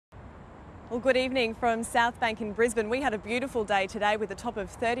Well, good evening from South Bank in Brisbane. We had a beautiful day today with a top of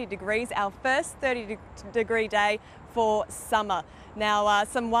 30 degrees, our first 30-degree day for summer. Now,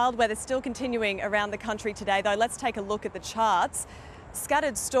 some wild weather still continuing around the country today, though. Let's take a look at the charts.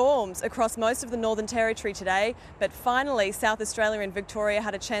 Scattered storms across most of the Northern Territory today, but finally South Australia and Victoria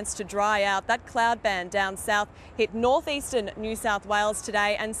had a chance to dry out. That cloud band down south hit northeastern New South Wales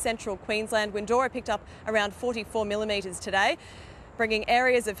today and central Queensland. Windora picked up around 44 millimetres today, bringing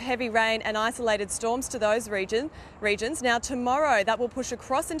areas of heavy rain and isolated storms to those regions. Now tomorrow that will push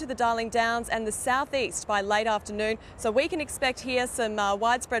across into the Darling Downs and the southeast by late afternoon, so we can expect here some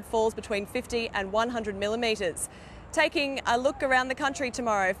widespread falls between 50 and 100 millimetres. Taking a look around the country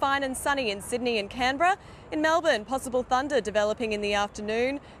tomorrow, fine and sunny in Sydney and Canberra. In Melbourne, possible thunder developing in the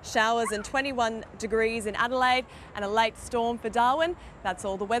afternoon, showers and 21 degrees in Adelaide and a late storm for Darwin. That's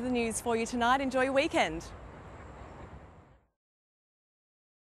all the weather news for you tonight. Enjoy your weekend.